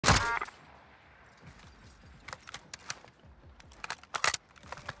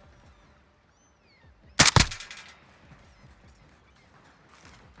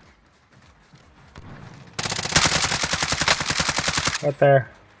Right there.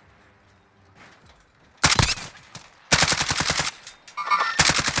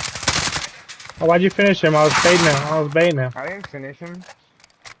 Oh, why'd you finish him? I was baiting him. I didn't finish him.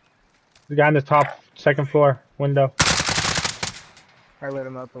 The guy in the top second floor window. I lit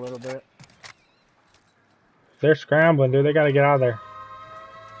him up a little bit. They're scrambling, dude. They gotta get out of there.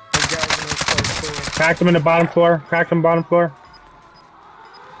 There's guys in this place too. Cracked him in the bottom floor. Cracked him bottom floor.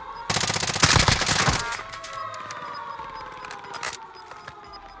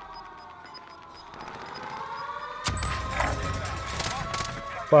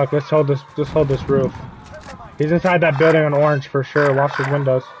 Fuck, let's hold this roof. He's inside that building on orange for sure. Watch his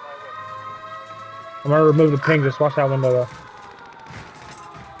windows. I'm gonna remove the ping, just watch that window though.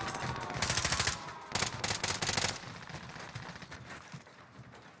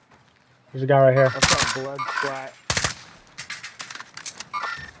 There's a guy right here. I saw blood splat.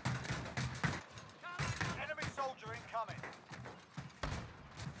 Enemy soldier incoming.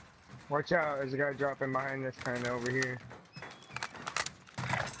 Watch out, there's a guy dropping behind this kind of over here.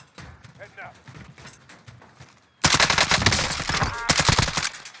 Heading up.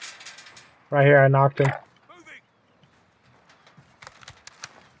 Right here, I knocked him. Moving.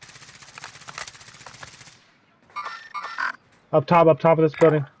 Up top of this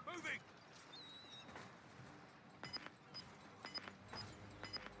building. Moving.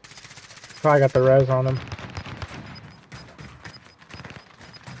 Probably got the res on him.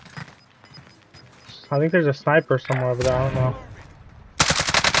 I think there's a sniper somewhere over there, I don't know.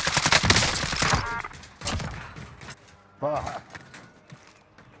 Fuck.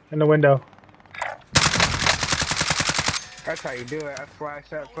 In the window. That's how you do it. I flashed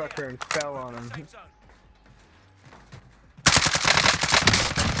that fucker and fell on him. Safe zone.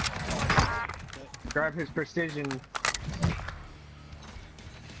 Grab his precision.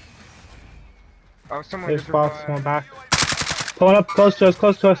 Oh, someone There's just spots, revived. someone back. Pulling up close to us,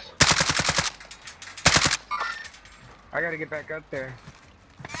 close to us. I gotta get back up there.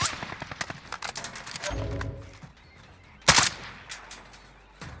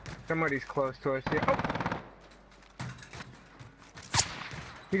 Somebody's close to us. Yeah. Oh!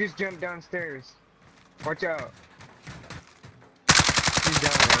 He just jumped downstairs. Watch out. He's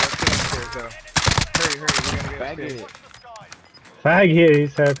down there. Let's get upstairs though. Hurry, we gotta get upstairs. Watch the skies. Fag, he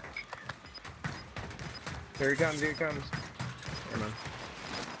said. Here he comes, here he comes. Come on.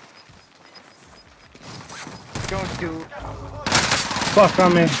 Don't do. Fuck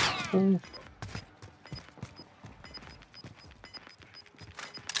on me.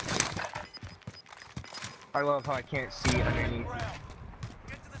 I love how I can't see underneath.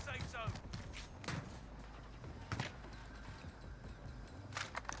 Get to the safe zone.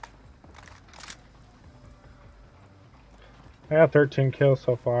 I got 13 kills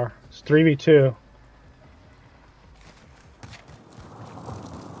so far. It's 3v2.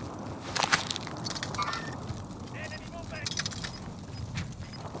 Enemy movement.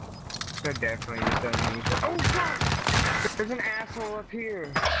 They're definitely just underneath. Oh god! There's an asshole up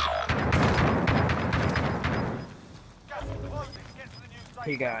here. Gas is closing. Get to the new safe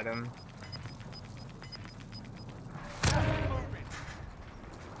He got him. zone. Moving.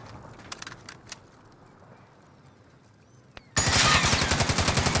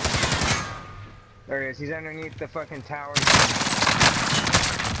 There he is. He's underneath the fucking tower.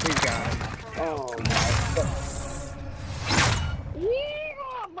 He's got him. Oh my god.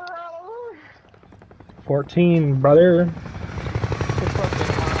 14, brother. It's fucking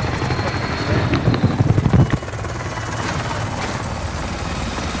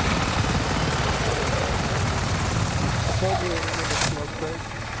I told you we needed to smoke break.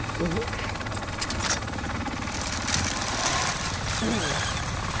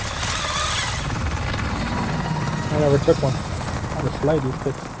 I never took one. I just slayed these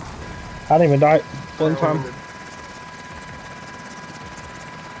kids. I didn't even die one time.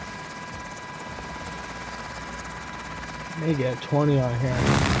 They get 20 on here.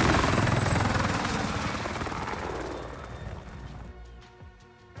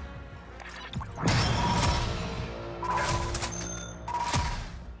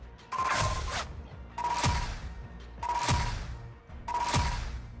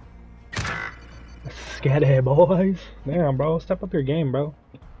 Get it, boys. Damn, bro. Step up your game, bro.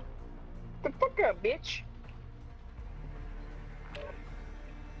 The fuck up, bitch.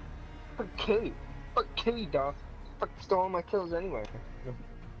 Fuck Kitty. Fuck Kitty, dog. Fuck stole all my kills anyway.